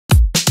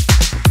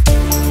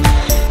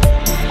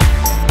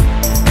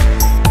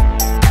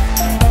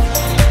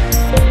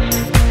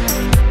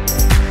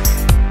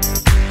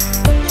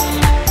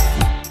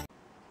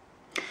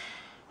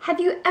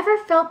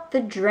help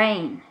the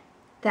drain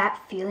that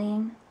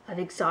feeling of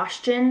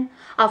exhaustion,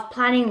 of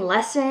planning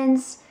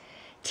lessons,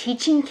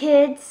 teaching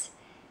kids,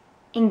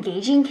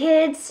 engaging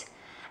kids,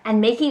 and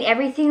making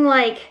everything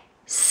like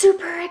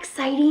super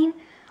exciting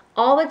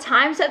all the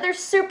time so that they're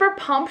super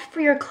pumped for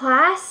your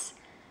class.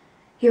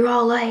 You're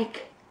all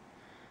like,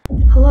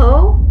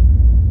 hello?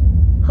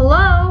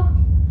 Hello?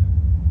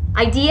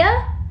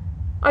 Idea?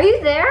 Are you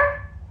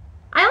there?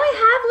 I only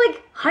have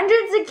like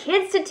hundreds of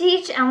kids to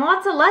teach and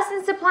lots of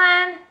lessons to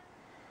plan.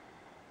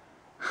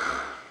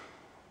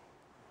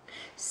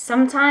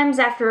 Sometimes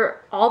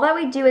after all that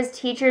we do as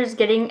teachers,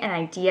 getting an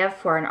idea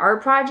for an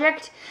art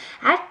project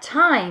at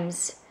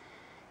times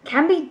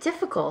can be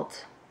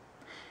difficult.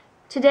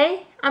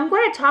 Today, I'm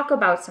going to talk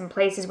about some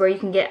places where you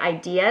can get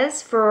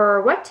ideas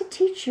for what to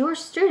teach your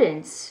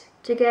students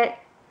to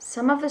get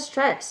some of the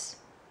stress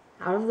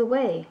out of the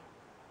way.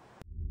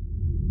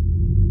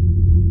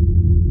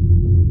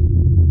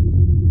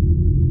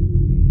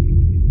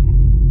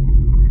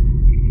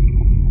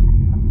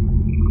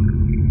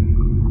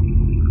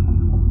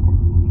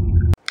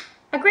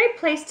 A great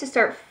place to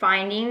start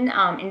finding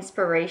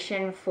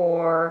inspiration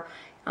for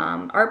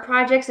art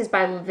projects is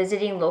by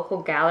visiting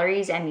local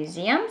galleries and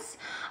museums.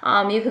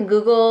 You can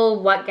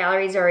Google what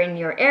galleries are in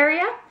your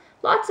area.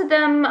 Lots of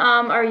them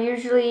are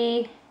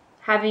usually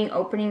having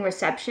opening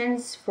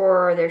receptions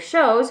for their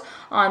shows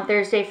on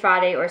Thursday,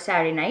 Friday, or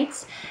Saturday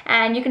nights.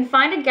 And you can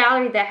find a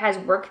gallery that has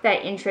work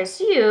that interests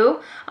you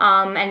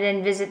and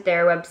then visit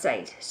their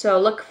website. So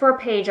look for a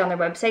page on their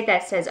website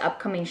that says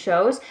upcoming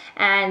shows,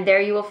 and there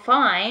you will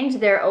find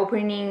their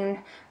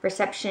opening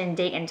reception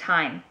date and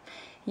time.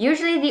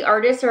 Usually the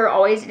artists are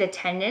always in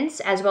attendance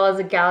as well as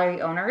the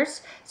gallery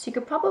owners, so you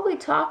could probably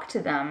talk to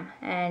them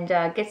and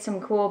get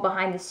some cool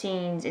behind the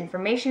scenes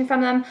information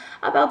from them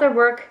about their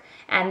work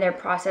and their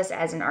process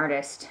as an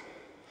artist.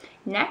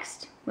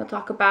 Next, we'll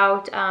talk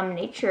about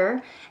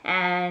nature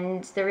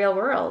and the real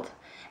world.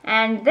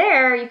 And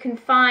there you can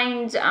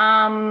find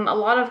a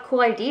lot of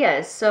cool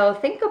ideas. So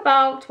think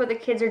about what the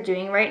kids are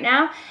doing right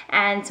now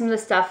and some of the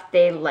stuff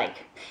they like.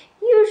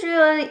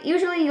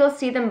 Usually you'll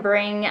see them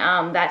bring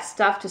that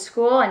stuff to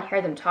school and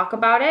hear them talk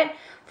about it.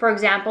 For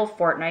example,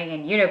 Fortnite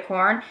and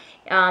Unicorn.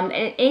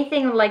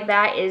 Anything like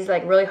that is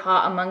like really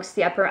hot amongst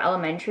the upper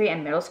elementary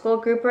and middle school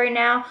group right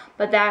now,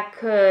 but that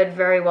could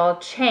very well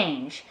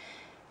change.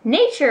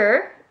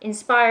 Nature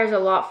inspires a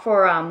lot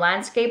for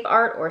landscape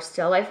art or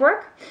still life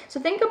work. So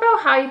think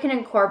about how you can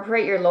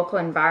incorporate your local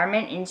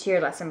environment into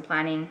your lesson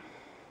planning.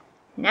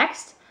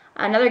 Next,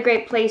 another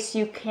great place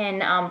you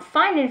can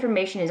find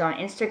information is on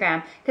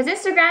Instagram, because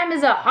Instagram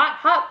is a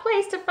hot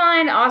place to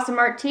find awesome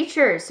art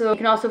teachers. So you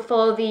can also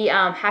follow the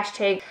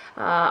hashtag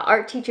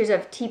art teachers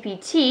of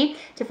TPT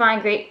to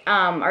find great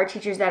art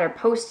teachers that are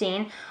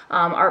posting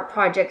art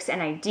projects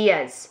and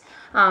ideas.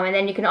 And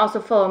then you can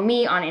also follow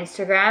me on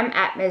Instagram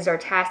at Ms.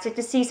 Artastic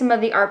to see some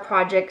of the art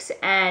projects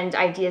and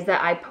ideas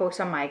that I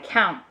post on my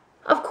account.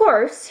 Of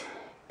course,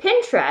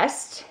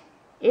 Pinterest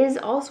is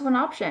also an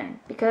option,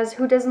 because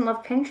who doesn't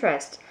love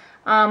Pinterest?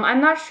 I'm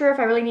not sure if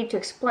I really need to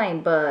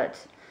explain, but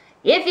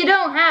if you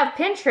don't have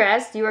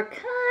Pinterest, you are kind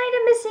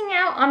of missing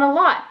out on a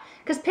lot,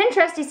 because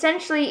Pinterest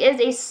essentially is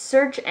a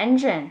search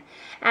engine,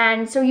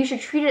 and so you should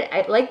treat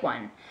it like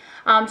one.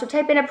 So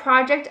type in a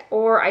project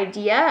or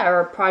idea,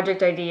 or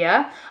project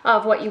idea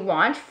of what you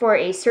want for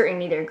a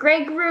certain either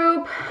grade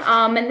group,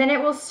 and then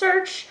it will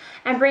search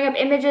and bring up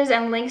images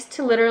and links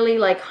to literally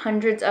like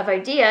hundreds of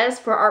ideas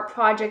for art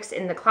projects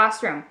in the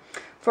classroom.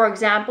 For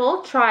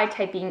example, try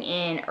typing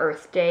in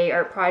Earth Day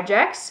art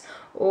projects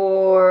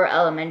or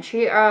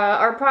elementary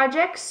art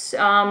projects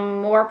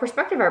or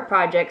perspective art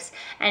projects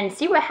and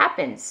see what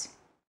happens.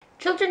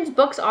 Children's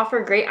books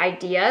offer great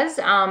ideas,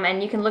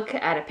 and you can look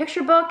at a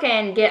picture book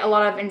and get a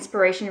lot of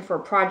inspiration for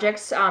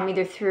projects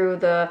either through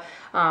the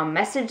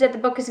message that the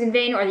book is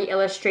conveying or the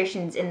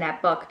illustrations in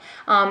that book.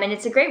 And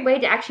it's a great way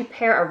to actually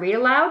pair a read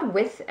aloud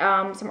with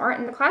some art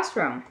in the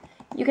classroom.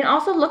 You can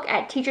also look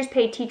at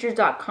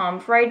teacherspayteachers.com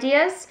for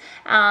ideas.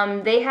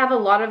 They have a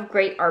lot of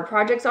great art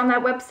projects on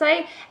that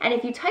website, and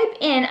if you type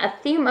in a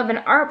theme of an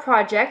art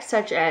project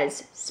such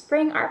as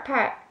spring art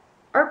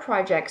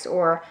projects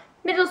or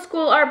middle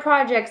school art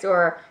projects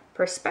or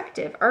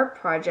perspective art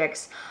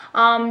projects,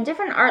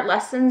 different art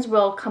lessons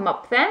will come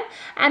up then.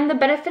 And the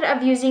benefit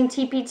of using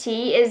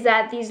TPT is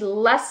that these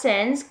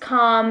lessons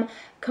come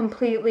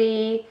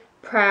completely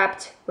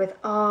prepped with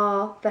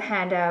all the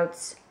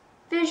handouts,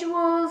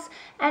 visuals,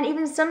 and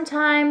even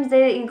sometimes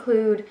they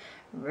include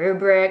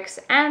rubrics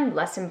and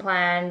lesson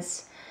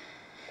plans.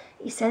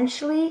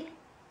 Essentially,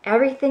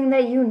 everything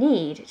that you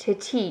need to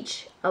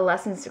teach a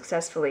lesson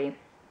successfully.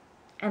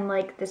 And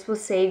like, this will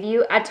save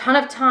you a ton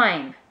of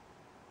time.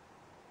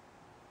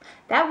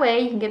 That way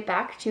you can get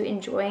back to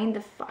enjoying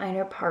the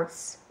finer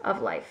parts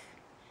of life.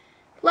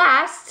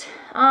 Last,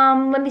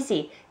 let me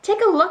see.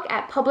 Take a look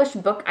at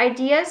published book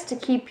ideas to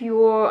keep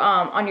your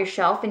on your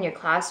shelf in your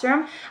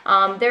classroom.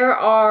 There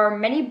are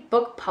many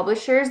book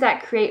publishers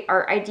that create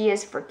art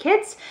ideas for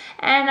kids,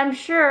 and I'm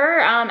sure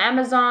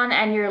Amazon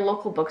and your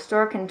local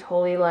bookstore can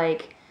totally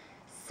like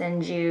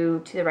send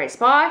you to the right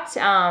spot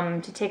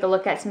to take a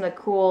look at some of the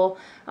cool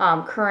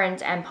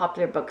current and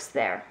popular books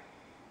there.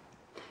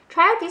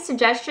 Try out these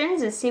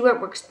suggestions and see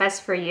what works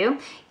best for you.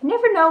 You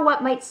never know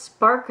what might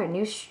spark a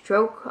new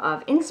stroke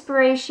of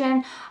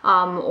inspiration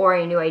or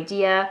a new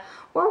idea,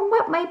 or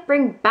what might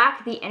bring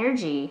back the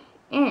energy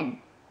in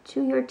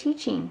to your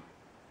teaching.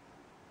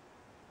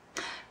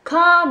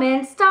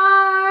 Comment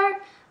star!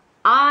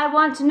 I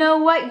want to know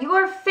what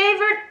your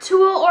favorite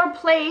tool or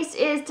place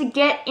is to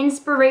get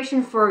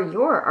inspiration for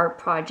your art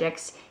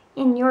projects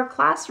in your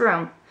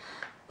classroom.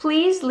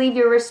 Please leave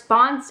your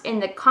response in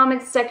the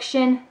comments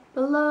section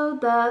below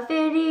the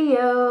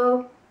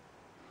video.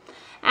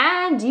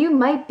 And you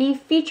might be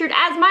featured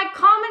as my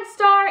comment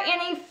star in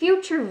a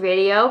future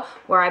video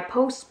where I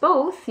post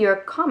both your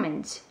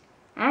comment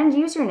and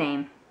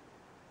username.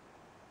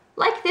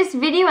 Like this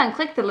video and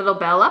click the little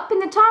bell up in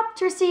the top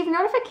to receive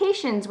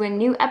notifications when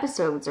new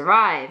episodes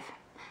arrive.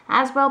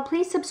 As well,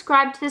 please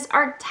subscribe to this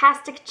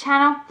Artastic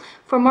channel.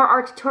 For more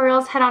art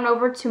tutorials, head on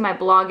over to my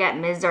blog at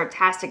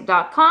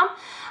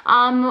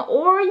msartastic.com,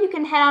 or you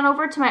can head on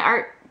over to my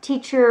art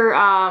teacher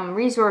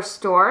resource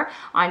store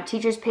on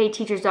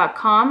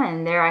teacherspayteachers.com,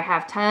 and there I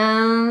have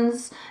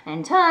tons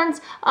and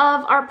tons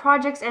of art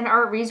projects and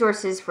art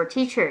resources for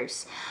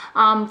teachers.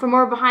 For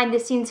more behind the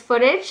scenes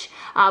footage,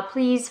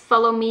 please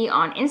follow me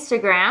on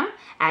Instagram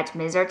at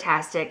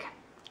msartastic.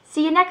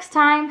 See you next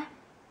time.